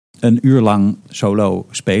een uur lang solo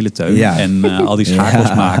spelen, Teun. Ja. En al die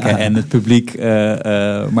schakels maken. En het publiek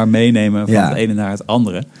maar meenemen van het ene naar het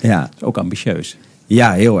andere. Ja. Dat is ook ambitieus.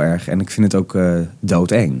 Ja, heel erg. En ik vind het ook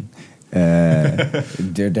doodeng.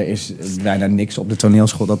 Er is bijna niks op de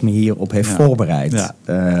toneelschool dat me hierop heeft voorbereid.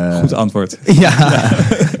 Ja. Goed antwoord. Ja.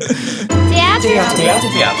 Theater.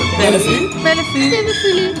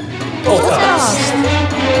 Bellevue. Podcast.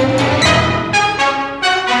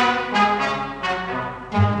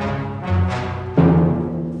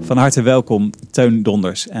 Van harte welkom Teun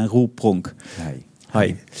Donders en Roel Pronk.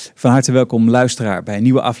 Hi. Van harte welkom luisteraar bij een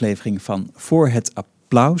nieuwe aflevering van Voor het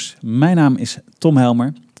Applaus. Mijn naam is Tom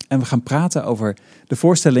Helmer en we gaan praten over de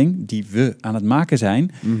voorstelling die we aan het maken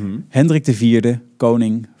zijn. Mm-hmm. Hendrik IV,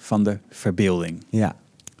 koning van de verbeelding. Ja.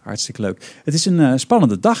 Hartstikke leuk. Het is een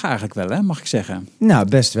spannende dag eigenlijk wel, hè, mag ik zeggen. Nou,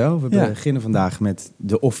 best wel. We beginnen vandaag met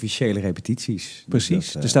de officiële repetities.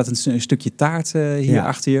 Precies. Dus dat, er staat een stukje taart hier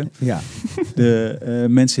achter je. Ja. De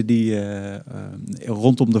mensen die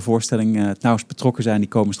rondom de voorstelling het nauwst betrokken zijn, die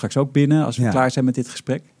komen straks ook binnen als we klaar zijn met dit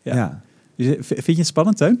gesprek. Ja. Dus, vind je het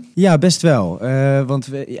spannend, Teun? Ja, best wel. Want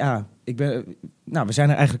we zijn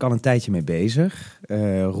er eigenlijk al een tijdje mee bezig.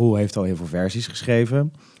 Roel heeft al heel veel versies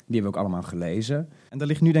geschreven. Die hebben we ook allemaal gelezen. En er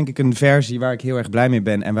ligt nu denk ik een versie waar ik heel erg blij mee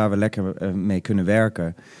ben en waar we lekker mee kunnen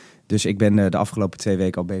werken. Dus ik ben de afgelopen 2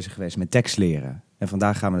 weken al bezig geweest met tekst leren. En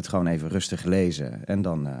vandaag gaan we het gewoon even rustig lezen. En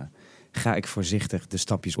dan ga ik voorzichtig de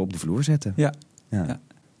stapjes op de vloer zetten. Ja.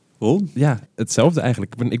 Roel? Ja, hetzelfde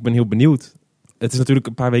eigenlijk. Ik ben heel benieuwd. Het is natuurlijk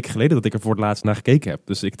een paar weken geleden dat ik er voor het laatst naar gekeken heb.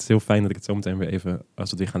 Dus het is heel fijn dat ik het zo meteen weer even, als we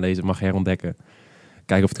het weer gaan lezen, mag herontdekken.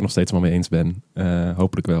 Kijken of ik er nog steeds wel mee eens ben.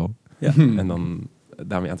 Hopelijk wel. Ja. En dan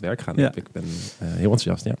daarmee aan het werk gaan. Ja. Ik ben heel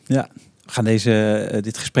enthousiast, ja. We gaan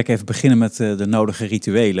dit gesprek even beginnen met de nodige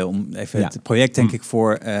rituelen. Om even het project denk ik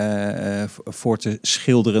voor te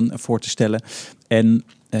schilderen, voor te stellen. En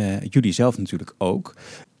jullie zelf natuurlijk ook.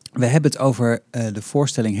 We hebben het over de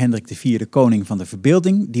voorstelling Hendrik IV, koning van de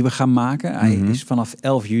verbeelding, die we gaan maken. Hij is vanaf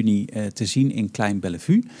 11 juni te zien in Klein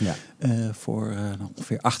Bellevue. Ja. Voor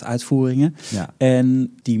ongeveer 8 uitvoeringen. Ja.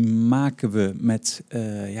 En die maken we met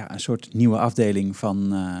een soort nieuwe afdeling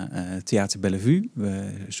van Theater Bellevue. We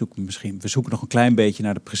zoeken nog een klein beetje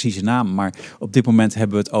naar de precieze naam. Maar op dit moment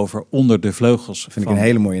hebben we het over Onder de Vleugels. Vind ik een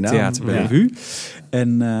hele mooie naam. Theater Bellevue. Ja.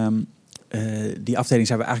 En die afdeling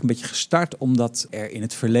zijn we eigenlijk een beetje gestart omdat er in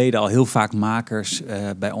het verleden al heel vaak makers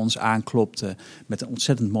bij ons aanklopten met een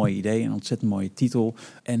ontzettend mooi idee, een ontzettend mooie titel.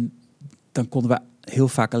 En dan konden we heel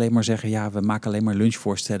vaak alleen maar zeggen, we maken alleen maar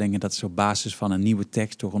lunchvoorstellingen. Dat is op basis van een nieuwe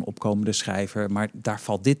tekst door een opkomende schrijver. Maar daar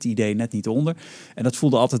valt dit idee net niet onder. En dat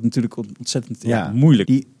voelde altijd natuurlijk ontzettend moeilijk.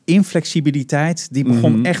 Die inflexibiliteit, die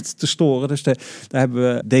begon echt te storen. Dus daar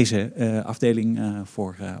hebben we deze afdeling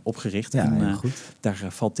voor opgericht. Ja, en goed. daar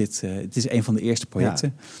valt dit. Het is een van de eerste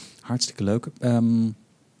projecten. Ja. Hartstikke leuk. En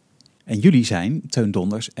jullie zijn Teun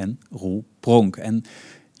Donders en Roel Pronk. En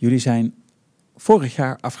jullie zijn vorig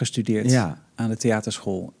jaar afgestudeerd aan de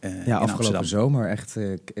theaterschool in afgelopen Amsterdam. Zomer echt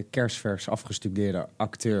kerstvers afgestudeerde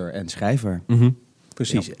acteur en schrijver. Mm-hmm.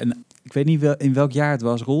 Precies. Ja. En ik weet niet in welk jaar het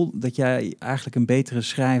was, Roel, dat jij eigenlijk een betere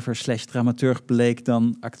schrijver / dramaturg bleek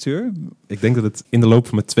dan acteur. Ik denk dat het in de loop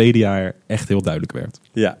van mijn 2e jaar echt heel duidelijk werd.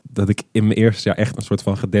 Ja. Dat ik in mijn eerste jaar echt een soort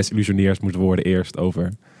van gedesillusioneerd moest worden eerst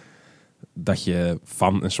over dat je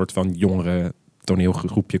van een soort van jongere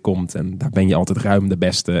toneelgroepje komt en daar ben je altijd ruim de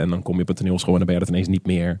beste en dan kom je op een toneelschool en dan ben je dat ineens niet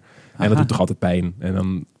meer. En dat doet toch altijd pijn. En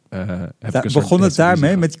dan begon het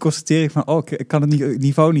daarmee met die constatering van ik kan het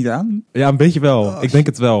niveau niet aan? Ja, een beetje wel. Ik denk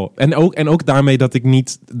het wel. En ook daarmee dat ik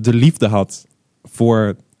niet de liefde had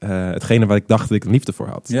voor hetgene waar ik dacht dat ik een liefde voor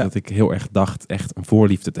had. Ja. Dat ik heel erg dacht echt een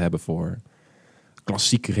voorliefde te hebben voor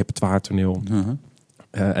klassieke repertoire toneel.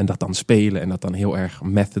 En dat dan spelen en dat dan heel erg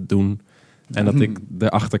method doen. En dat ik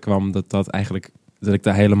erachter kwam dat ik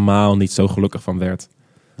daar helemaal niet zo gelukkig van werd.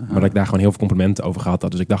 Maar dat ik daar gewoon heel veel complimenten over gehad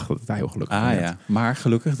had. Dus ik dacht dat ik daar heel gelukkig van werd. Ja. Maar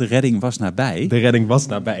gelukkig, de redding was nabij. De redding was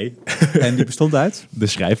nabij. En die bestond uit? De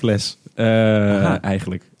schrijfles,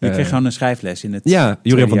 eigenlijk. Je kreeg gewoon een schrijfles in het... Ja,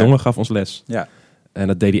 Julian van Dongen gaf ons les. Ja. En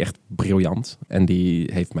dat deed hij echt briljant. En die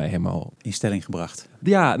heeft mij helemaal in stelling gebracht.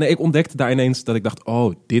 Ja, nee, ik ontdekte daar ineens dat ik dacht,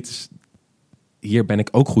 hier ben ik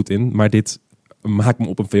ook goed in. Maar dit maakt me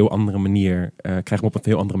op een veel andere manier, krijgt me op een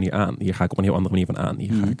veel andere manier aan. Hier ga ik op een heel andere manier van aan.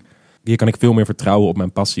 Hier kan ik veel meer vertrouwen op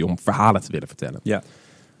mijn passie om verhalen te willen vertellen. Ja.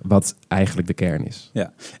 Wat eigenlijk de kern is.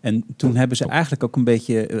 Ja. En toen hebben ze eigenlijk ook een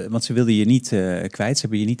beetje, want ze wilden je niet kwijt. Ze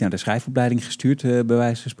hebben je niet naar de schrijfopleiding gestuurd, bij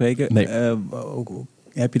wijze van spreken. Nee.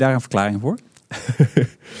 Heb je daar een verklaring voor?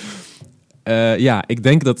 Ik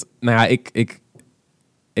denk dat,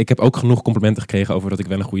 ik heb ook genoeg complimenten gekregen over dat ik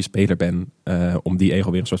wel een goede speler ben. Om die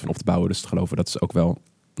ego weer een soort van op te bouwen. Dus te geloven dat is ook wel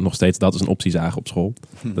nog steeds dat als een optie zagen op school.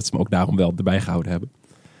 Dat ze me ook daarom wel erbij gehouden hebben.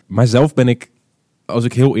 Maar zelf ben ik, als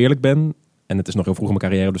ik heel eerlijk ben, en het is nog heel vroeg in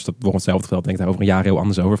mijn carrière, dus dat wordt hetzelfde geld, denk ik daar over een jaar heel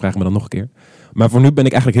anders over. Vraag me dan nog een keer. Maar voor nu ben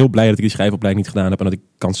ik eigenlijk heel blij dat ik die schrijfopleiding niet gedaan heb en dat ik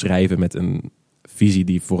kan schrijven met een visie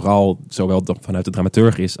die vooral zowel vanuit de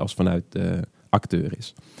dramaturg is als vanuit de acteur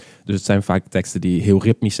is. Dus het zijn vaak teksten die heel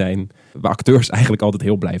ritmisch zijn, waar acteurs eigenlijk altijd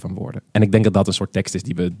heel blij van worden. En ik denk dat dat een soort tekst is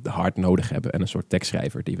die we hard nodig hebben en een soort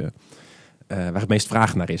tekstschrijver die we waar het meest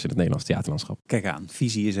vraag naar is in het Nederlands theaterlandschap. Kijk aan,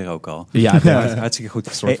 visie is er ook al. Ja, hartstikke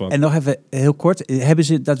goed. En nog even heel kort, hebben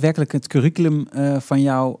ze daadwerkelijk het curriculum van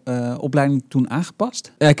jouw opleiding toen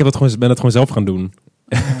aangepast? Ja, ben het gewoon zelf gaan doen.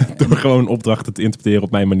 Door gewoon opdrachten te interpreteren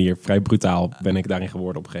op mijn manier. Vrij brutaal ben ik daarin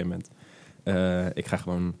geworden op een gegeven moment. Ik ga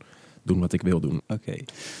gewoon doen wat ik wil doen. Oké.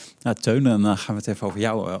 Nou, Teun, dan gaan we het even over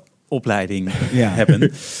jouw opleiding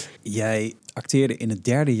hebben. Jij acteerde in het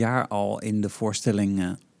 3e jaar al in de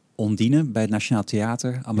voorstelling Ondine bij het Nationaal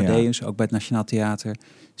Theater. Amadeus, ook bij het Nationaal Theater.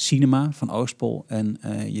 Cinema van Oostpol. En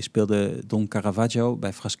je speelde Don Caravaggio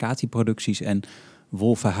bij Frascati Producties. En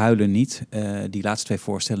Wolven huilen niet. Die laatste 2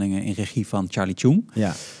 voorstellingen in regie van Charlie Chung.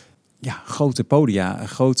 Ja. Ja, grote podia,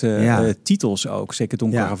 grote titels ook. Zeker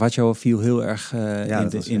Don Caravaggio viel heel erg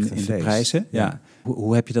in de prijzen. Ja.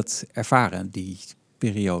 Hoe heb je dat ervaren, die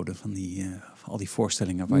periode van al die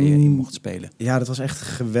voorstellingen waar je in mocht spelen? Ja, dat was echt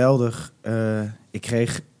geweldig.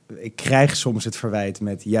 Ik krijg soms het verwijt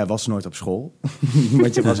met, jij was nooit op school.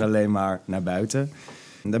 Want je was alleen maar naar buiten.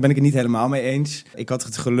 Daar ben ik het niet helemaal mee eens. Ik had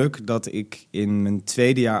het geluk dat ik in mijn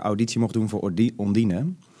 2e jaar auditie mocht doen voor Ondine.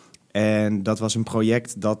 En dat was een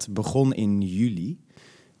project dat begon in juli.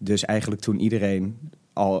 Dus eigenlijk toen iedereen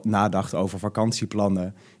al nadacht over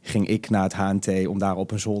vakantieplannen, ging ik naar het HNT om daar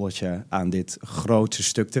op een zoldertje aan dit grootste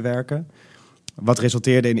stuk te werken. Wat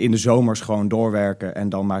resulteerde in de zomers gewoon doorwerken en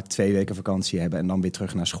dan maar 2 weken vakantie hebben en dan weer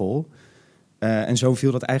terug naar school. En zo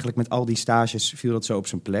viel dat eigenlijk met al die stages viel dat zo op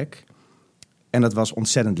zijn plek. En dat was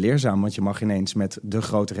ontzettend leerzaam, want je mag ineens met de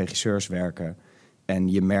grote regisseurs werken. En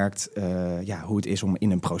je merkt hoe het is om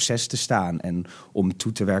in een proces te staan en om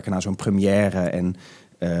toe te werken naar zo'n première en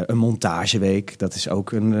een montageweek. Dat is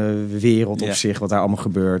ook een wereld op zich wat daar allemaal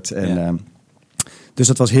gebeurt. En, dus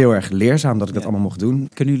dat was heel erg leerzaam dat ik dat allemaal mocht doen.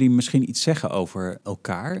 Kunnen jullie misschien iets zeggen over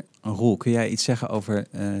elkaar? Roel, kun jij iets zeggen over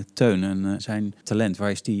Teun en zijn talent?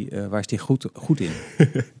 Waar is die goed in?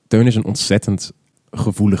 Teun is een ontzettend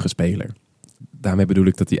gevoelige speler. Daarmee bedoel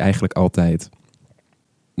ik dat hij eigenlijk altijd...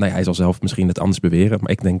 hij zal zelf misschien het anders beweren,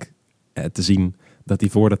 maar ik denk te zien dat hij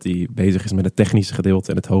voordat hij bezig is met het technische gedeelte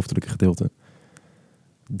en het hoofdelijke gedeelte,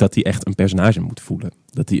 dat hij echt een personage moet voelen.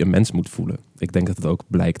 Dat hij een mens moet voelen. Ik denk dat het ook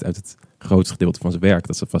blijkt uit het grootste gedeelte van zijn werk,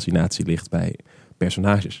 dat zijn fascinatie ligt bij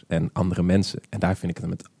personages en andere mensen. En daar vind ik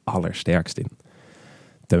hem het allersterkst in.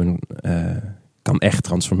 Teun kan echt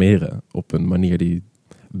transformeren op een manier die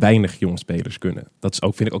weinig jonge spelers kunnen. Dat is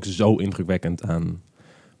ook, vind ik ook zo indrukwekkend aan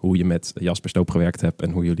hoe je met Jasper Stoop gewerkt hebt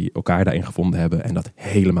en hoe jullie elkaar daarin gevonden hebben en dat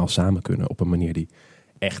helemaal samen kunnen op een manier die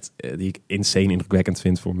ik insane indrukwekkend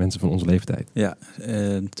vind voor mensen van onze leeftijd. Ja,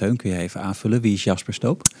 Teun, kun je even aanvullen? Wie is Jasper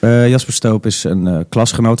Stoop? Jasper Stoop is een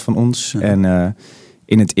klasgenoot van ons. Ja. En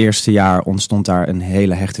in het eerste jaar ontstond daar een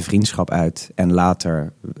hele hechte vriendschap uit. En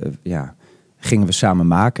later gingen we samen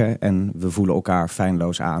maken en we voelen elkaar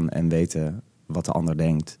feilloos aan en weten wat de ander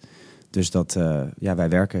denkt. Dus wij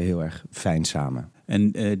werken heel erg fijn samen.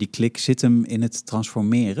 En die klik zit hem in het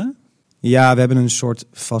transformeren? Ja, we hebben een soort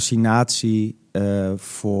fascinatie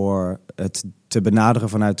voor het te benaderen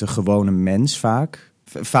vanuit de gewone mens vaak.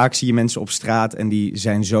 Vaak zie je mensen op straat en die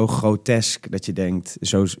zijn zo grotesk dat je denkt,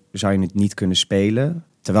 zo zou je het niet kunnen spelen.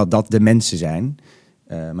 Terwijl dat de mensen zijn.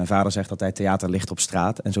 Mijn vader zegt altijd, theater ligt op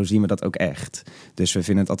straat. En zo zien we dat ook echt. Dus we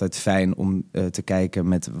vinden het altijd fijn om te kijken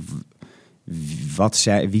met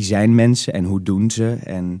wie zijn mensen en hoe doen ze.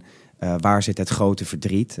 En waar zit het grote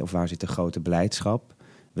verdriet of waar zit de grote blijdschap.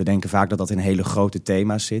 We denken vaak dat dat in hele grote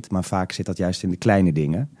thema's zit, maar vaak zit dat juist in de kleine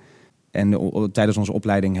dingen. En tijdens onze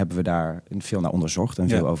opleiding hebben we daar veel naar onderzocht en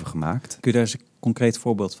veel over gemaakt. Kun je daar eens een concreet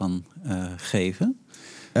voorbeeld van geven?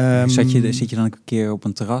 Zit je dan een keer op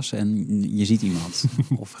een terras en je ziet iemand?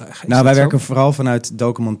 Wij werken vooral vanuit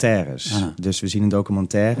documentaires. Ah. Dus we zien een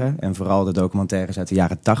documentaire en vooral de documentaires uit de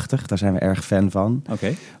jaren 80. Daar zijn we erg fan van.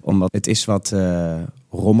 Okay. Omdat het is wat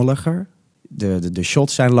rommeliger. De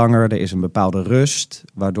shots zijn langer, er is een bepaalde rust,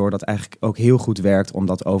 waardoor dat eigenlijk ook heel goed werkt om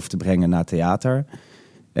dat over te brengen naar theater.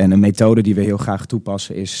 En een methode die we heel graag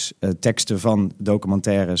toepassen is teksten van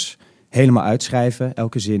documentaires helemaal uitschrijven.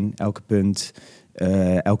 Elke zin, elke punt,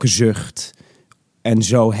 elke zucht. En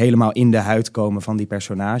zo helemaal in de huid komen van die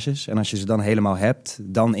personages. En als je ze dan helemaal hebt,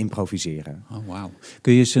 dan improviseren. Oh, wauw.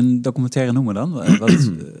 Kun je eens een documentaire noemen dan? Wat is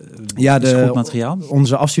goed materiaal?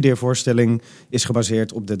 Onze afstudeervoorstelling is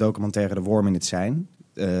gebaseerd op de documentaire De Worm in het Sein.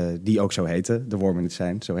 Die ook zo heette, De Worm in het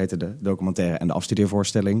Sein. Zo heette de documentaire en de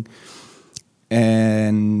afstudeervoorstelling.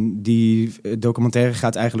 En die documentaire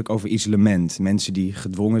gaat eigenlijk over isolement. Mensen die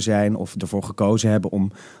gedwongen zijn of ervoor gekozen hebben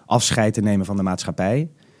om afscheid te nemen van de maatschappij.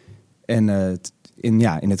 En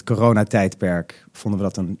in het coronatijdperk vonden we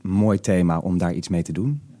dat een mooi thema om daar iets mee te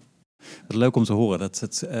doen. Wat leuk om te horen dat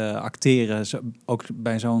het acteren ook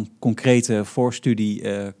bij zo'n concrete voorstudie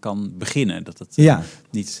kan beginnen. Dat het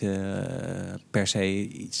niet per se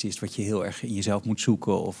iets is wat je heel erg in jezelf moet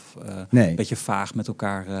zoeken of een beetje vaag met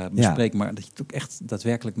elkaar bespreken. Maar dat je het ook echt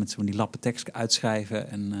daadwerkelijk met zo'n die lappen tekst uitschrijven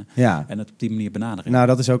en het op die manier benaderen. Nou,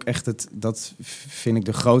 dat is ook echt dat vind ik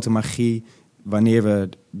de grote magie. Wanneer we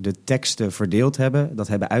de teksten verdeeld hebben, dat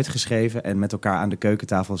hebben uitgeschreven en met elkaar aan de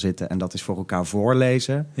keukentafel zitten en dat is voor elkaar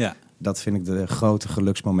voorlezen. Ja. Dat vind ik de grote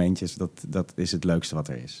geluksmomentjes. Dat is het leukste wat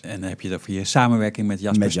er is. En dan heb je dat voor je samenwerking met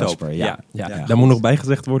Jasper Stoop. Ja. Daar moet nog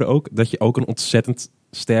bijgezegd worden ook dat je ook een ontzettend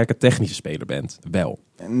sterke technische speler bent. Wel.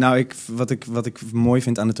 Nou, wat ik mooi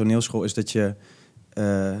vind aan de toneelschool is dat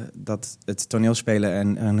dat het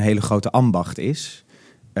toneelspelen een hele grote ambacht is.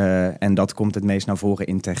 En dat komt het meest naar voren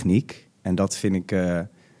in techniek. En dat vind ik...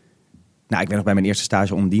 ik weet nog, bij mijn eerste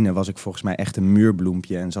stage Ondine was ik volgens mij echt een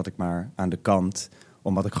muurbloempje. En zat ik maar aan de kant,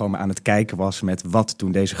 omdat ik gewoon maar aan het kijken was met wat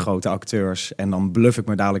doen deze grote acteurs. En dan bluff ik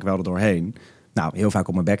me dadelijk wel er doorheen. Nou, heel vaak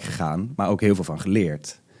op mijn bek gegaan, maar ook heel veel van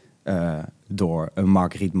geleerd. Door een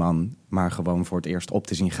Mark Rietman maar gewoon voor het eerst op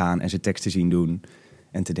te zien gaan en zijn tekst te zien doen.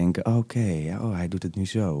 En te denken, hij doet het nu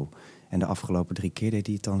zo. En de afgelopen 3 keer deed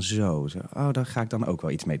hij het dan zo. Daar ga ik dan ook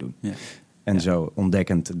wel iets mee doen. Ja. En zo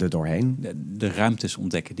ontdekkend er doorheen. De ruimtes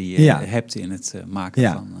ontdekken die je hebt in het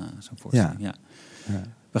maken van zo'n voorstelling. Ja.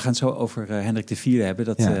 We gaan het zo over Hendrik de Vierde hebben.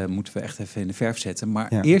 Dat moeten we echt even in de verf zetten.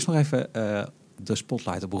 Maar eerst nog even de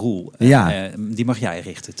spotlight op Roel. Die mag jij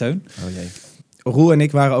richten, Teun. Oh jee. Roel en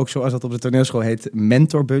ik waren ook, zoals dat op de toneelschool heet,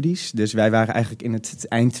 mentor buddies. Dus wij waren eigenlijk in het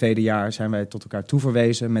eind tweede jaar zijn wij tot elkaar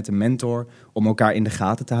toeverwezen met een mentor om elkaar in de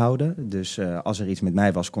gaten te houden. Dus als er iets met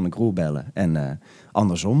mij was, kon ik Roel bellen en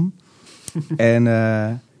andersom.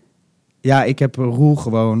 En ik heb Roel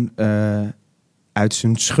gewoon uit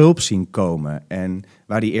zijn schulp zien komen. En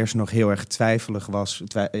waar hij eerst nog heel erg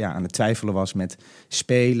aan het twijfelen was met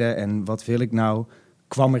spelen en wat wil ik nou,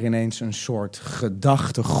 kwam er ineens een soort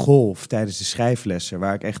gedachtegolf tijdens de schrijflessen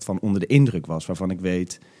waar ik echt van onder de indruk was. Waarvan ik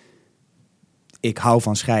weet, ik hou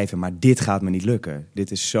van schrijven, maar dit gaat me niet lukken.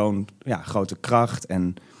 Dit is zo'n grote kracht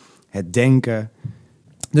en het denken.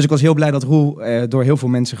 Dus ik was heel blij dat Roel door heel veel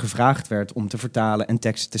mensen gevraagd werd om te vertalen en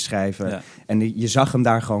teksten te schrijven. Ja. En je zag hem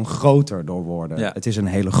daar gewoon groter door worden. Ja. Het is een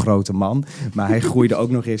hele grote man, maar hij groeide ook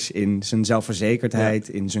nog eens in zijn zelfverzekerdheid,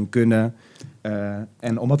 in zijn kunnen.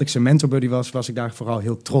 En omdat ik zijn mentorbuddy was ik daar vooral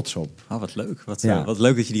heel trots op. Oh, wat leuk. Wat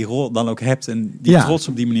leuk dat je die rol dan ook hebt en die trots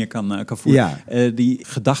op die manier kan voeren. Ja. Die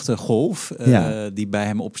gedachtegolf die bij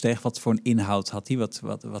hem opsteeg, wat voor een inhoud had hij? Wat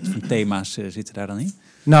voor thema's zitten daar dan in?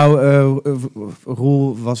 Nou,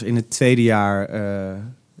 Roel was in het tweede jaar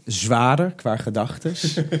zwaarder qua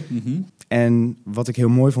gedachtes. Mm-hmm. En wat ik heel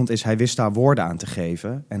mooi vond is, hij wist daar woorden aan te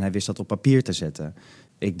geven en hij wist dat op papier te zetten.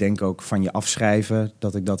 Ik denk ook van je afschrijven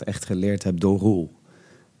dat ik dat echt geleerd heb door Roel.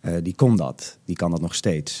 Die kan dat nog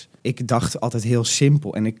steeds. Ik dacht altijd heel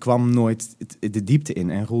simpel en ik kwam nooit de diepte in.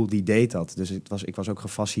 En Roel die deed dat. Dus ik was ook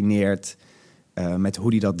gefascineerd met hoe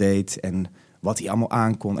hij dat deed en wat hij allemaal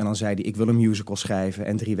aankon. En dan zei hij, ik wil een musical schrijven.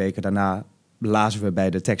 En 3 weken daarna lazen we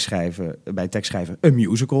bij tekstschrijven een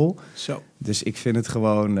musical. Zo. Dus ik vind het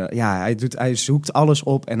gewoon, hij zoekt alles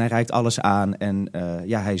op en hij reikt alles aan. En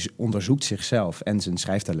hij onderzoekt zichzelf en zijn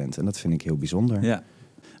schrijftalent. En dat vind ik heel bijzonder. Ja.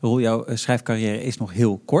 Roel, jouw schrijfcarrière is nog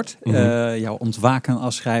heel kort. Mm-hmm. Jouw ontwaken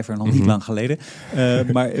als schrijver nog niet lang geleden.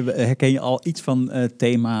 Maar herken je al iets van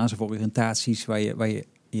thema's of oriëntaties waar je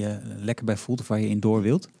lekker bij voelt of waar je in door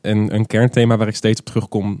wilt? Een kernthema waar ik steeds op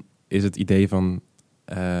terugkom is het idee van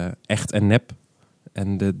echt en nep.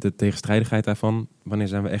 En de tegenstrijdigheid daarvan. Wanneer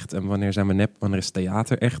zijn we echt en wanneer zijn we nep? Wanneer is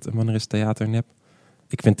theater echt en wanneer is theater nep?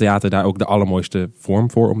 Ik vind theater daar ook de allermooiste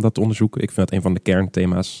vorm voor om dat te onderzoeken. Ik vind dat een van de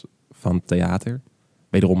kernthema's van theater.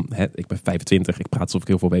 Wederom, ik ben 25, ik praat alsof ik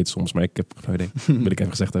heel veel weet soms, maar ik heb geen idee, wil ik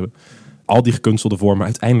even gezegd hebben. Al die gekunstelde vormen,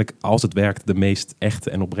 uiteindelijk als het werkt de meest echte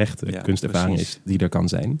en oprechte kunstervaring is die er kan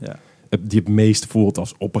zijn. Ja. Die het meest voelt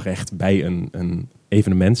als oprecht bij een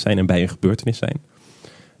evenement zijn en bij een gebeurtenis zijn.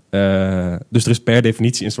 Dus er is per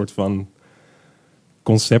definitie een soort van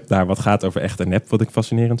concept daar wat gaat over echt en nep, wat ik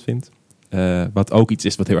fascinerend vind. Wat ook iets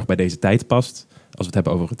is wat heel erg bij deze tijd past. we het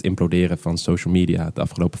hebben over het imploderen van social media de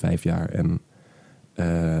afgelopen 5 jaar. En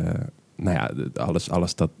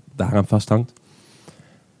alles dat daaraan vasthangt.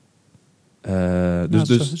 Het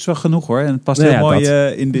is wel genoeg hoor. En het past heel mooi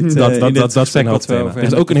in dit gesprek wat we over. Er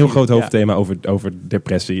is ook een heel groot hoofdthema over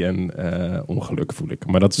depressie en ongeluk, voel ik.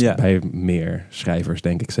 Maar dat is bij meer schrijvers,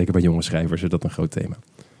 denk ik. Zeker bij jonge schrijvers is dat een groot thema.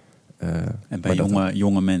 En bij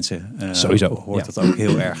jonge mensen sowieso hoort dat ook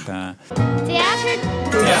heel erg.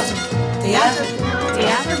 Theater.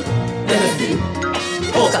 Bellevue.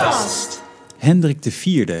 Podcast. Hendrik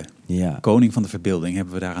IV, Ja. koning van de verbeelding,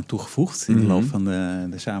 hebben we daaraan toegevoegd in de loop van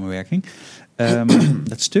de samenwerking.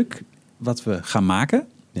 Dat stuk wat we gaan maken,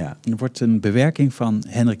 er wordt een bewerking van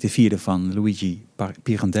Hendrik IV van Luigi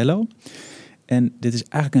Pirandello. En dit is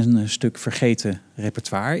eigenlijk een stuk vergeten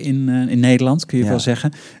repertoire in Nederland, kun je wel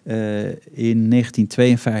zeggen. In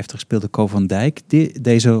 1952 speelde Co van Dijk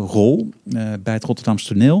deze rol bij het Rotterdamse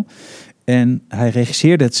Toneel. En hij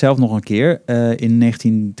regisseerde het zelf nog een keer in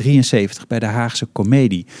 1973 bij de Haagse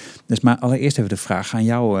Comedie. Dus maar allereerst even de vraag aan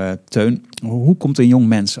jou, Teun. Hoe komt een jong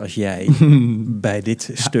mens als jij bij dit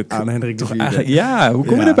stuk... Aan Hendrik IV. Hoe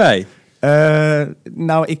kom je erbij?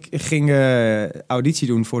 Ik ging auditie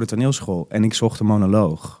doen voor de toneelschool en ik zocht een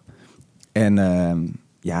monoloog. En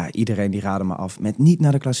iedereen die raadde me af met niet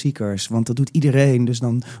naar de klassiekers, want dat doet iedereen, dus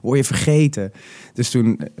dan word je vergeten. Dus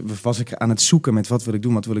toen was ik aan het zoeken met wat wil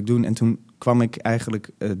ik doen. En toen kwam ik eigenlijk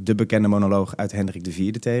de bekende monoloog uit Hendrik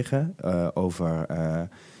IV tegen, over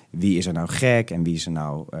wie is er nou gek en wie is er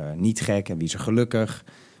nou niet gek en wie is er gelukkig.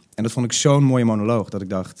 En dat vond ik zo'n mooie monoloog dat ik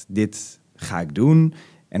dacht, dit ga ik doen.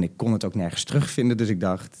 En ik kon het ook nergens terugvinden, dus ik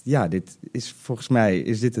dacht, dit is volgens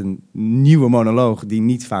mij een nieuwe monoloog die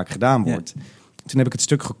niet vaak gedaan wordt. Ja. Toen heb ik het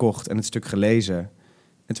stuk gekocht en het stuk gelezen.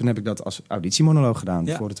 En toen heb ik dat als auditiemonoloog gedaan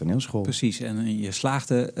voor de toneelschool. Precies, en je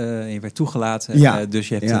slaagde, je werd toegelaten. Dus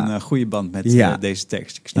je hebt een goede band met deze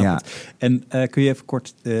tekst. Ik snap het. En kun je even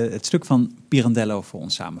kort het stuk van Pirandello voor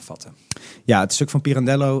ons samenvatten? Ja, het stuk van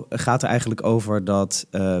Pirandello gaat er eigenlijk over dat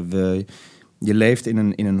je leeft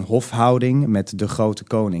in een hofhouding met de grote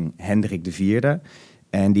koning Hendrik IV.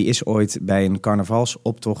 En die is ooit bij een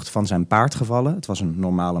carnavalsoptocht van zijn paard gevallen. Het was een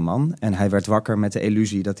normale man. En hij werd wakker met de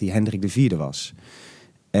illusie dat hij Hendrik IV was.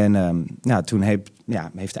 En toen heeft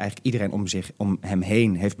eigenlijk iedereen om hem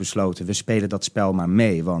heen heeft besloten, we spelen dat spel maar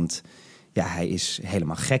mee. Want hij is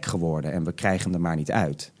helemaal gek geworden en we krijgen hem er maar niet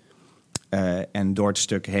uit. En door het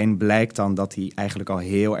stuk heen blijkt dan dat hij eigenlijk al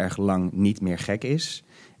heel erg lang niet meer gek is.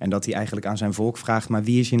 En dat hij eigenlijk aan zijn volk vraagt, maar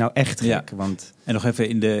wie is hier nou echt gek? Ja. Want... En nog even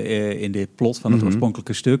in de plot van het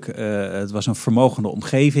oorspronkelijke stuk. Het was een vermogende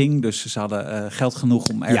omgeving. Dus ze hadden geld genoeg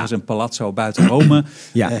om ergens een palazzo buiten Rome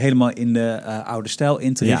helemaal in de oude stijl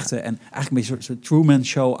in te richten. Ja. En eigenlijk een beetje een soort Truman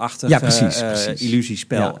Show-achtig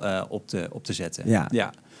illusiespel op te zetten.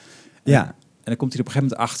 Ja. En dan komt hij er op een gegeven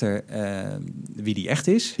moment achter wie die echt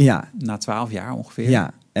is. Ja. Na 12 jaar ongeveer.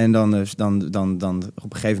 Ja, en dan op een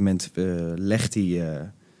gegeven moment legt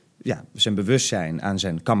hij zijn bewustzijn aan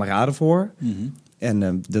zijn kameraden voor. Mm-hmm.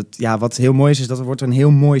 En wat heel mooi is dat er wordt een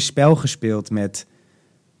heel mooi spel gespeeld met...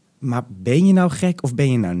 Maar ben je nou gek of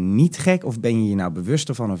ben je nou niet gek? Of ben je je nou bewust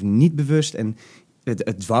ervan of niet bewust? En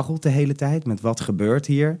het dwarrelt de hele tijd met wat gebeurt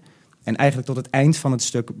hier. En eigenlijk tot het eind van het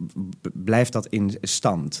stuk blijft dat in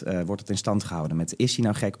stand. Wordt het in stand gehouden met is hij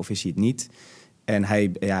nou gek of is hij het niet? En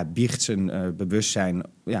hij biecht zijn bewustzijn,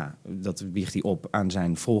 dat biecht hij op aan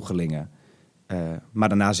zijn volgelingen. Maar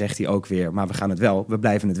daarna zegt hij ook weer, maar we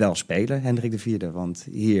blijven het wel spelen, Hendrik IV. Want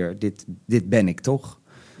hier, dit ben ik toch.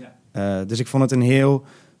 Ja. Dus ik vond het een heel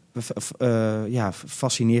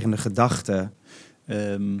fascinerende gedachte.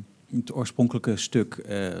 Het oorspronkelijke stuk,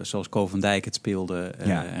 zoals Co van Dijk het speelde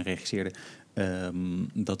en regisseerde...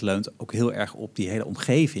 dat leunt ook heel erg op die hele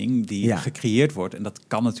omgeving die gecreëerd wordt. En dat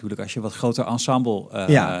kan natuurlijk als je wat groter ensemble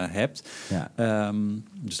hebt. Ja.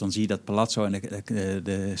 Dus dan zie je dat palazzo en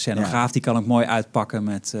de scenograaf die kan ook mooi uitpakken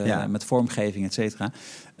met vormgeving, et cetera.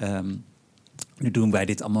 Nu doen wij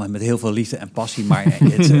dit allemaal met heel veel liefde en passie, maar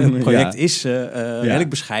het project is redelijk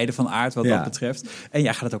bescheiden van aard wat dat betreft. En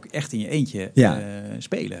jij gaat het ook echt in je eentje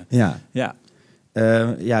spelen.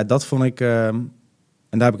 Dat vond ik...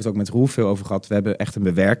 En daar heb ik het ook met Roel veel over gehad. We hebben echt een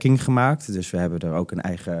bewerking gemaakt. Dus we hebben er ook een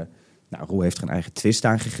eigen... Roel heeft er een eigen twist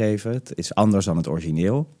aan gegeven. Het is anders dan het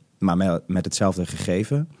origineel, maar met hetzelfde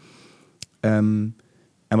gegeven.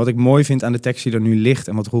 En wat ik mooi vind aan de tekst die er nu ligt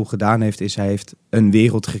en wat Roel gedaan heeft, is hij heeft een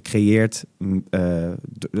wereld gecreëerd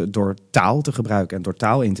door taal te gebruiken en door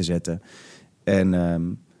taal in te zetten. En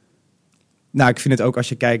ik vind het ook, als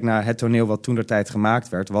je kijkt naar het toneel wat toentertijd gemaakt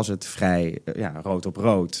werd, was het vrij rood op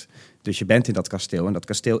rood. Dus je bent in dat kasteel en dat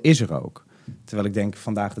kasteel is er ook. Terwijl ik denk,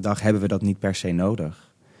 vandaag de dag hebben we dat niet per se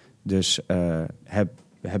nodig. Dus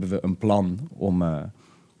hebben we een plan om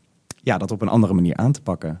dat op een andere manier aan te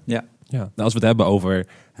pakken. Ja. Ja, nou, als we het hebben over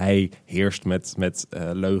hij heerst met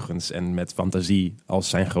leugens en met fantasie als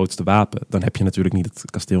zijn grootste wapen, dan heb je natuurlijk niet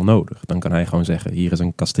het kasteel nodig. Dan kan hij gewoon zeggen, hier is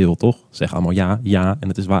een kasteel toch? Zeg allemaal ja en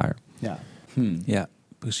het is waar. Ja. Ja,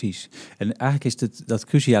 precies. En eigenlijk is het dat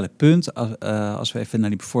cruciale punt, als we even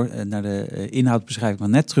naar de inhoudbeschrijving van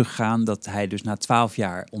net teruggaan, dat hij dus na 12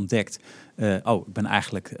 jaar ontdekt, ik ben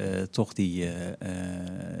eigenlijk toch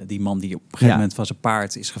die man die op een gegeven moment van zijn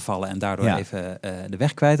paard is gevallen en daardoor even de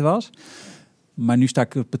weg kwijt was. Maar nu sta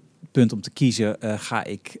ik op het punt om te kiezen, ga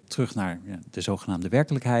ik terug naar de zogenaamde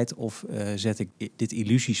werkelijkheid of zet ik dit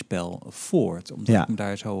illusiespel voort? Omdat ik me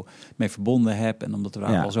daar zo mee verbonden heb en omdat we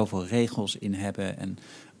daar al zoveel regels in hebben en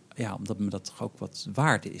omdat me dat toch ook wat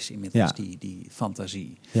waard is inmiddels, die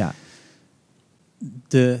fantasie. Ja.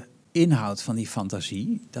 De inhoud van die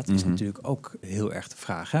fantasie, dat is natuurlijk ook heel erg de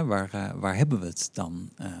vraag. Hè? Waar hebben we het dan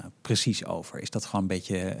precies over? Is dat gewoon een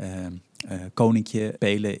beetje koninkje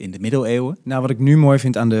spelen in de middeleeuwen? Nou, wat ik nu mooi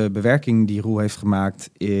vind aan de bewerking die Roel heeft gemaakt,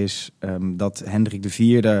 is dat Hendrik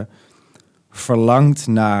IV verlangt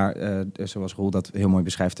naar, zoals Roel dat heel mooi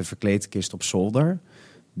beschrijft, de verkleedkist op zolder.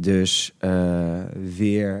 Dus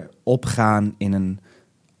weer opgaan in een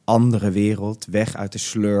andere wereld, weg uit de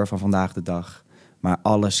sleur van vandaag de dag. Maar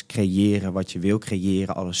alles creëren wat je wil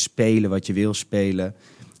creëren, alles spelen wat je wil spelen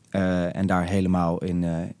en daar helemaal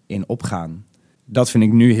in opgaan. Dat vind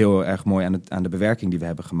ik nu heel erg mooi aan de bewerking die we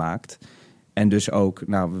hebben gemaakt. En dus ook,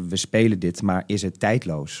 we spelen dit, maar is het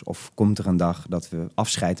tijdloos? Of komt er een dag dat we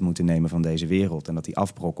afscheid moeten nemen van deze wereld en dat die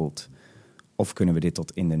afbrokkelt? Of kunnen we dit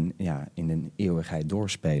tot in de eeuwigheid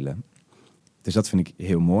doorspelen? Dus dat vind ik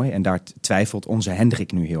heel mooi. En daar twijfelt onze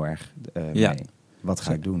Hendrik nu heel erg mee. Wat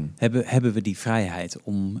ga ik doen? Hebben we die vrijheid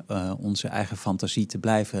om onze eigen fantasie te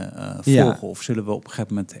blijven volgen? Ja. Of zullen we op een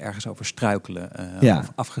gegeven moment ergens over struikelen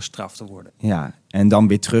of afgestraft worden? Ja, en dan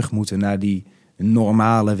weer terug moeten naar die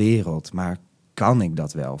normale wereld. Maar kan ik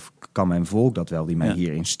dat wel? Of kan mijn volk dat wel, die mij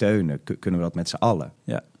hierin steunen? Kunnen we dat met z'n allen?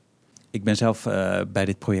 Ja. Ik ben zelf bij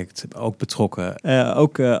dit project ook betrokken.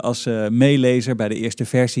 Ook als meelezer bij de eerste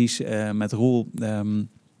versies met Roel.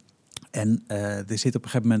 En er zit op een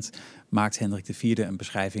gegeven moment, maakt Hendrik IV een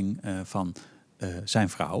beschrijving van zijn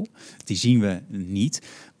vrouw. Die zien we niet.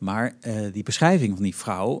 Maar die beschrijving van die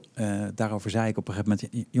vrouw, daarover zei ik op een gegeven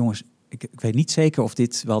moment, jongens, ik weet niet zeker of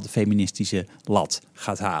dit wel de feministische lat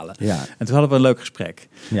gaat halen. Ja. En toen hadden we een leuk gesprek.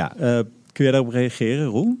 Ja. Kun je daarop reageren,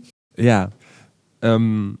 Roel? Ja,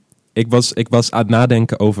 ik was aan het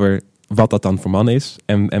nadenken over wat dat dan voor man is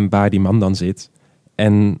en waar die man dan zit.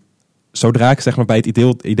 En zodra ik zeg maar bij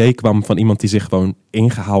het idee kwam van iemand die zich gewoon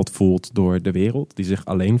ingehaald voelt door de wereld, die zich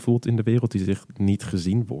alleen voelt in de wereld, die zich niet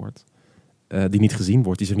gezien wordt,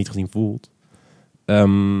 die zich niet gezien voelt,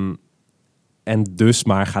 en dus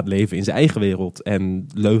maar gaat leven in zijn eigen wereld en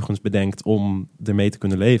leugens bedenkt om ermee te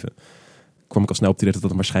kunnen leven, kwam ik al snel op het idee dat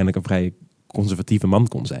dat waarschijnlijk een vrij conservatieve man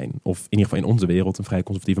kon zijn. Of in ieder geval in onze wereld een vrij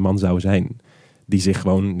conservatieve man zou zijn. Die zich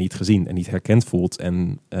gewoon niet gezien en niet herkend voelt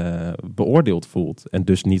en beoordeeld voelt. En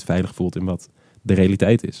dus niet veilig voelt in wat de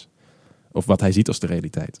realiteit is. Of wat hij ziet als de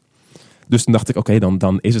realiteit. Dus toen dacht ik, oké,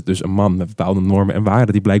 dan is het dus een man met bepaalde normen en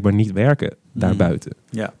waarden die blijkbaar niet werken daarbuiten.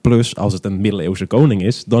 Ja. Plus, als het een middeleeuwse koning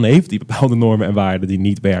is, dan heeft hij bepaalde normen en waarden die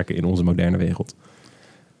niet werken in onze moderne wereld.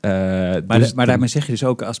 Maar daarmee zeg je dus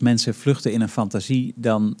ook, als mensen vluchten in een fantasie,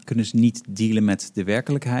 dan kunnen ze niet dealen met de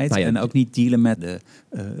werkelijkheid. En ook niet dealen met de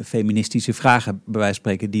feministische vragen, bij wijze van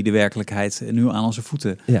spreken, die de werkelijkheid nu aan onze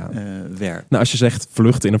voeten werkt. Nou, als je zegt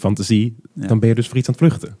vluchten in een fantasie, dan ben je dus voor iets aan het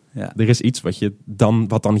vluchten. Ja. Er is iets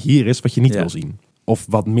wat dan hier is, wat je niet wil zien. Of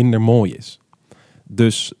wat minder mooi is.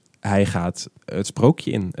 Dus hij gaat het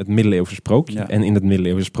sprookje in, het middeleeuwse sprookje. Ja. En in het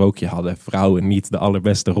middeleeuwse sprookje hadden vrouwen niet de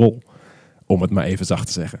allerbeste rol. Om het maar even zacht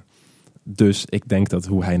te zeggen. Dus ik denk dat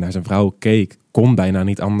hoe hij naar zijn vrouw keek, kon bijna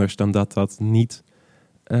niet anders dan dat niet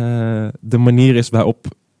de manier is waarop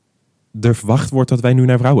er verwacht wordt dat wij nu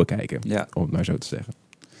naar vrouwen kijken. Ja. Om het maar zo te zeggen.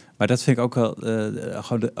 Maar dat vind ik ook wel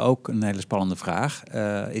ook een hele spannende vraag.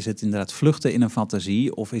 Is het inderdaad vluchten in een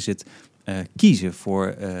fantasie of is het kiezen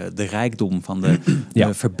voor de rijkdom van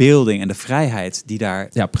de verbeelding en de vrijheid die daar...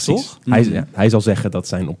 Ja, precies. Toch? Hij zal zeggen dat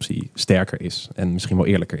zijn optie sterker is en misschien wel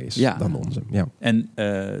eerlijker is dan onze. Ja. En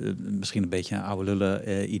misschien een beetje een oude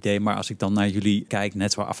lullen idee, maar als ik dan naar jullie kijk,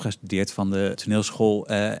 net zo afgestudeerd van de toneelschool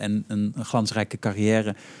en een glansrijke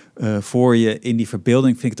carrière voor je in die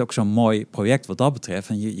verbeelding, vind ik het ook zo'n mooi project wat dat betreft.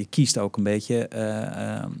 En je kiest ook een beetje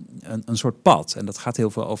een soort pad. En dat gaat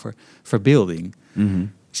heel veel over verbeelding.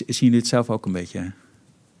 Mm-hmm. Zien jullie het zelf ook een beetje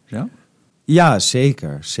zo? Ja,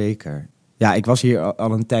 zeker. Ja, ik was hier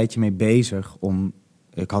al een tijdje mee bezig om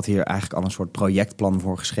ik had hier eigenlijk al een soort projectplan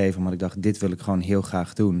voor geschreven, omdat ik dacht, dit wil ik gewoon heel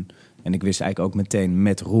graag doen. En ik wist eigenlijk ook meteen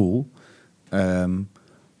met Roel,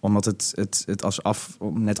 omdat het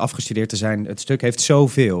om net afgestudeerd te zijn, het stuk heeft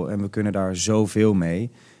zoveel en we kunnen daar zoveel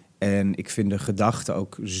mee. En ik vind de gedachte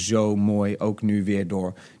ook zo mooi, ook nu weer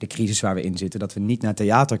door de crisis waar we in zitten, dat we niet naar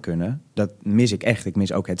theater kunnen. Dat mis ik echt. Ik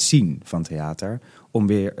mis ook het zien van theater, om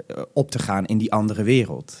weer op te gaan in die andere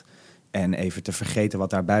wereld. En even te vergeten wat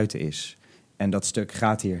daar buiten is. En dat stuk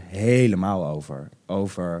gaat hier helemaal over.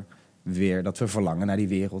 Over weer dat we verlangen naar die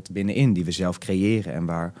wereld binnenin, die we zelf creëren. En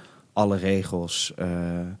waar alle regels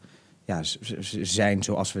zijn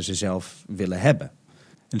zoals we ze zelf willen hebben.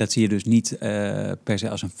 En dat zie je dus niet per se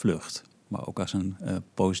als een vlucht, maar ook als een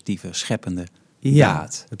positieve, scheppende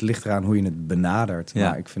daad. Het ligt eraan hoe je het benadert. Ja.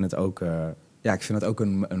 Maar ik vind het ook,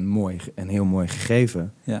 een heel mooi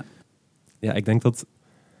gegeven. Ja, ik denk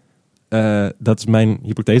dat is mijn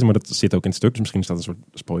hypothese, maar dat zit ook in het stuk. Dus misschien is dat een soort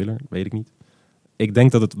spoiler, weet ik niet. Ik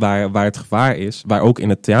denk dat het waar het gevaar is, waar ook in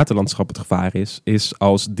het theaterlandschap het gevaar is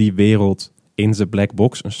als die wereld in zijn black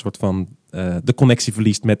box een soort van de connectie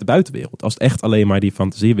verliest met de buitenwereld. Als het echt alleen maar die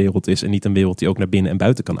fantasiewereld is en niet een wereld die ook naar binnen en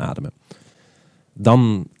buiten kan ademen.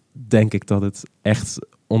 Dan denk ik dat het echt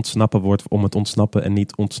ontsnappen wordt om het ontsnappen en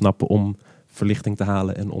niet ontsnappen om verlichting te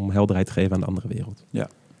halen en om helderheid te geven aan de andere wereld. Ja.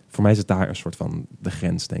 Voor mij is het daar een soort van de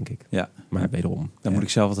grens, denk ik. Ja. Maar wederom. Dan moet ik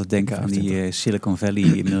zelf altijd denken aan die Silicon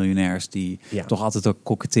Valley miljonairs die toch altijd ook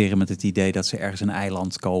koketteren met het idee dat ze ergens een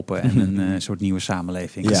eiland kopen en een soort nieuwe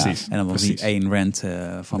samenleving. Ja. Precies. En dan was niet één rent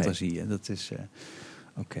fantasie. Nee. Dat is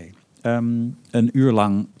oké. Een uur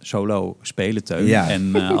lang solo spelen, Teun. Ja.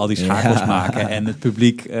 En al die schakels maken en het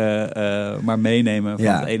publiek maar meenemen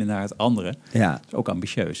van het ene naar het andere. Ja. Dat is ook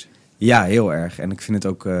ambitieus. Ja, heel erg. En ik vind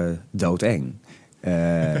het ook doodeng.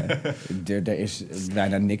 Er is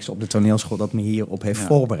bijna niks op de toneelschool dat me hierop heeft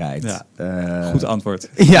voorbereid. Ja. Goed antwoord.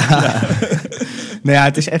 Ja. Nou ja,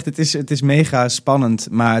 het is mega spannend,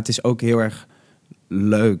 maar het is ook heel erg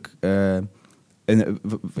leuk.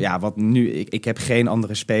 Wat nu, ik heb geen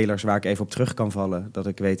andere spelers waar ik even op terug kan vallen. Dat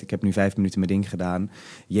ik weet, ik heb nu 5 minuten mijn ding gedaan.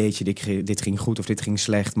 Jeetje, dit ging goed of dit ging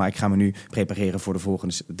slecht, maar ik ga me nu prepareren voor de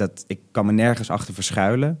volgende. Ik kan me nergens achter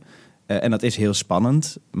verschuilen. En dat is heel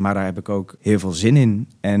spannend, maar daar heb ik ook heel veel zin in.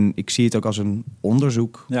 En ik zie het ook als een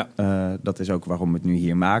onderzoek. Ja. Dat is ook waarom we het nu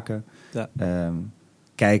hier maken. Ja.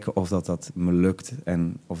 Kijken of dat me lukt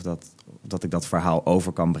en of dat ik dat verhaal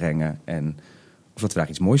over kan brengen. En of dat we daar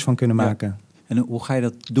iets moois van kunnen maken. En hoe ga je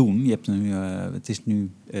dat doen? Je hebt nu, het is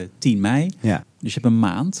nu 10 mei, dus je hebt een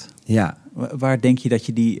maand. Ja. Waar denk je dat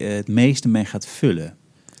je die het meeste mee gaat vullen?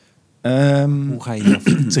 Hoe ga je jezelf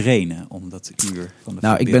trainen om dat uur van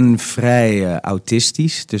de ik ben vrij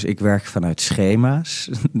autistisch, dus ik werk vanuit schema's.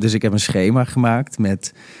 Dus ik heb een schema gemaakt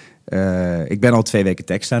met... ik ben al 2 weken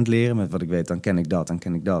tekst aan het leren. Met wat ik weet, dan ken ik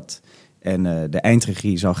dat. En de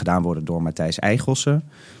eindregie zal gedaan worden door Matthijs Eigelsen.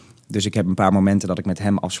 Dus ik heb een paar momenten dat ik met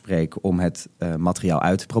hem afspreek om het materiaal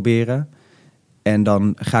uit te proberen. En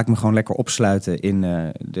dan ga ik me gewoon lekker opsluiten in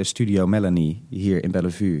de studio Melanie hier in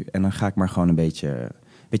Bellevue. En dan ga ik maar gewoon een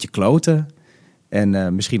beetje kloten.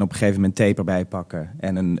 En misschien op een gegeven moment tape erbij pakken.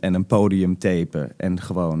 En een podium tapen. En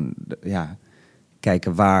gewoon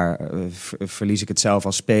kijken waar verlies ik het zelf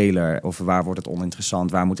als speler. Of waar wordt het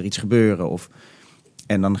oninteressant. Waar moet er iets gebeuren.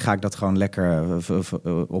 En dan ga ik dat gewoon lekker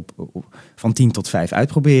van 10 tot 5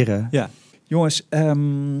 uitproberen. Ja. Jongens,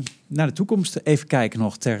 naar de toekomst even kijken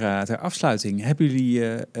nog ter afsluiting. Hebben jullie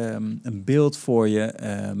een beeld voor je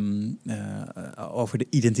over de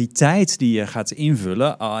identiteit die je gaat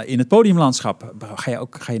invullen in het podiumlandschap?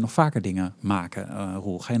 Ga je nog vaker dingen maken,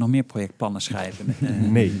 Roel? Ga je nog meer projectplannen schrijven?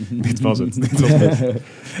 Nee, dit was het.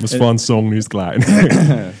 Het was van song, nu is het klaar.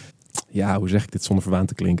 Ja, hoe zeg ik dit zonder verwaan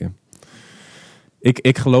te klinken?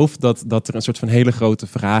 Ik geloof dat er een soort van hele grote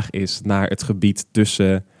vraag is naar het gebied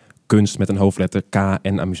tussen kunst met een hoofdletter K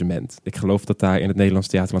en amusement. Ik geloof dat daar in het Nederlands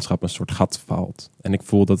theaterlandschap een soort gat valt. En ik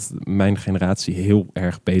voel dat mijn generatie heel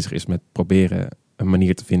erg bezig is met proberen een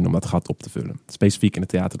manier te vinden om dat gat op te vullen. Specifiek in het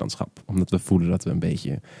theaterlandschap. Omdat we voelen dat we een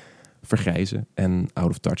beetje vergrijzen en out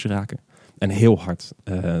of touch raken. En heel hard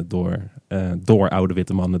door oude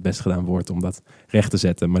witte mannen het best gedaan wordt om dat recht te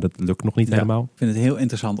zetten. Maar dat lukt nog niet helemaal. Ik vind het een heel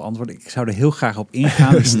interessant antwoord. Ik zou er heel graag op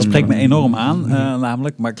ingaan. Dat spreekt me enorm aan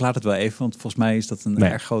namelijk. Maar ik laat het wel even, want volgens mij is dat een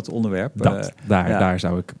erg groot onderwerp. Daar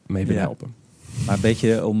zou ik mee willen helpen. Maar een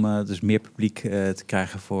beetje om dus meer publiek te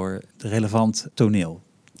krijgen voor het relevant toneel.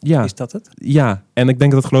 Ja. Is dat het? Ja, en ik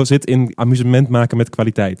denk dat het geloof zit in amusement maken met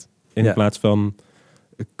kwaliteit. In plaats van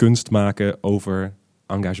kunst maken over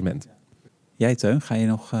engagement. Jij, Teun, ga je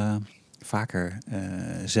nog vaker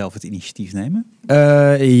zelf het initiatief nemen?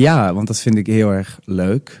 Ja, want dat vind ik heel erg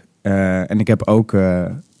leuk. En ik heb ook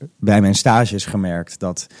bij mijn stages gemerkt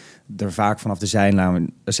dat er vaak vanaf de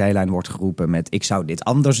zijlijn wordt geroepen met ik zou dit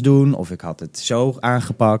anders doen of ik had het zo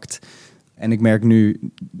aangepakt. En ik merk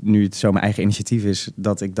nu het zo mijn eigen initiatief is,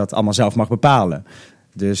 dat ik dat allemaal zelf mag bepalen.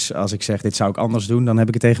 Dus als ik zeg dit zou ik anders doen, dan heb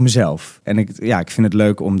ik het tegen mezelf. En ik vind het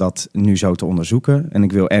leuk om dat nu zo te onderzoeken. En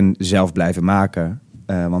ik wil zelf blijven maken,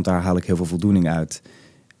 want daar haal ik heel veel voldoening uit.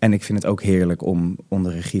 En ik vind het ook heerlijk om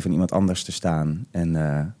onder regie van iemand anders te staan.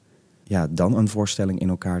 En dan een voorstelling in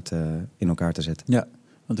elkaar te zetten. Ja,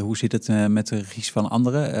 want hoe zit het met de regies van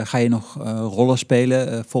anderen? Ga je nog rollen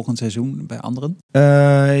spelen volgend seizoen bij anderen?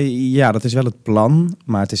 Ja, dat is wel het plan.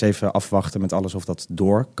 Maar het is even afwachten met alles of dat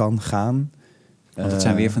door kan gaan. Want het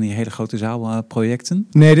zijn weer van die hele grote zaalprojecten.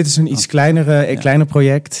 Nee, dit is een iets kleiner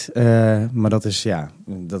project. Maar dat is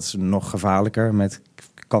nog gevaarlijker.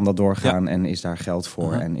 Kan dat doorgaan en is daar geld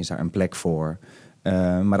voor en is daar een plek voor?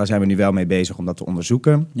 Maar daar zijn we nu wel mee bezig om dat te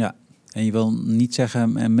onderzoeken. Ja. En je wil niet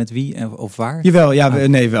zeggen met wie of waar? Jawel,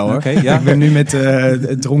 wel hoor. Okay, ja. Ik ben nu met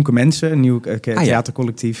Dronken Mensen, een nieuw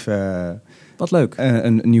theatercollectief. Wat leuk.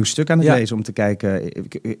 Een nieuw stuk aan het lezen om te kijken,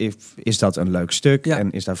 is dat een leuk stuk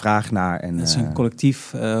en is daar vraag naar? En, het is een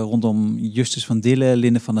collectief rondom Justus van Dille,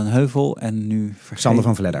 Linde van den Heuvel en nu... Sander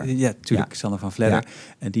van Vledder. Ja, tuurlijk, Sander van Vledder. Ja.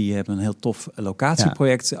 En die hebben een heel tof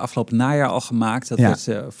locatieproject afgelopen najaar al gemaakt. Dat werd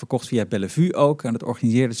verkocht via Bellevue ook en dat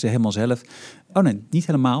organiseerden ze helemaal zelf. Oh nee, niet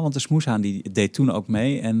helemaal, want de Smoeshaan die deed toen ook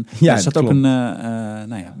mee. En er zat ook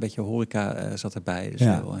een beetje horeca zat erbij. Dus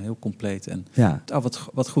heel compleet. En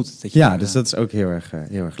wat goed. Dat je dus dat is ook heel erg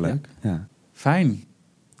leuk. Ja. Fijn.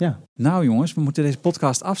 Ja. Nou jongens, we moeten deze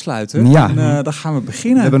podcast afsluiten. Ja. En dan gaan we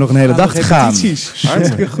beginnen. We hebben nog een hele dag te gaan.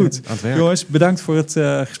 Hartstikke goed. Jongens, bedankt voor het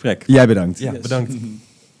gesprek. Jij bedankt. Ja, bedankt.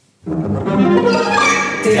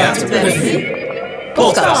 Theater Bellevue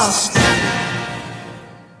podcast.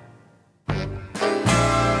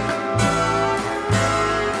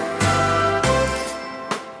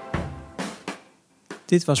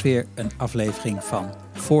 Dit was weer een aflevering van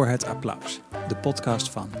Voor het Applaus, de podcast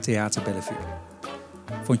van Theater Bellevue.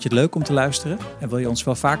 Vond je het leuk om te luisteren en wil je ons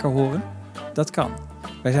wel vaker horen? Dat kan.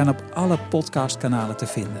 Wij zijn op alle podcastkanalen te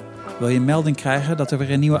vinden. Wil je een melding krijgen dat er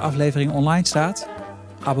weer een nieuwe aflevering online staat?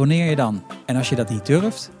 Abonneer je dan. En als je dat niet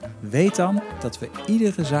durft, weet dan dat we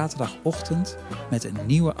iedere zaterdagochtend met een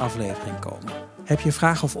nieuwe aflevering komen. Heb je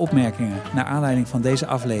vragen of opmerkingen naar aanleiding van deze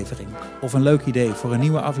aflevering of een leuk idee voor een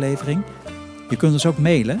nieuwe aflevering? Je kunt ons ook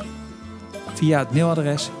mailen via het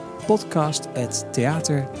mailadres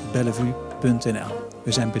podcast@theaterbellevue.nl.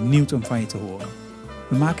 We zijn benieuwd om van je te horen.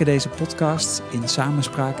 We maken deze podcast in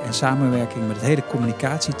samenspraak en samenwerking met het hele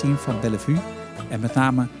communicatieteam van Bellevue en met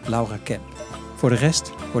name Laura Kemp. Voor de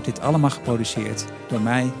rest wordt dit allemaal geproduceerd door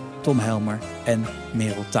mij, Tom Helmer en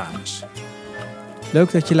Merel Tames.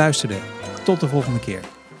 Leuk dat je luisterde. Tot de volgende keer.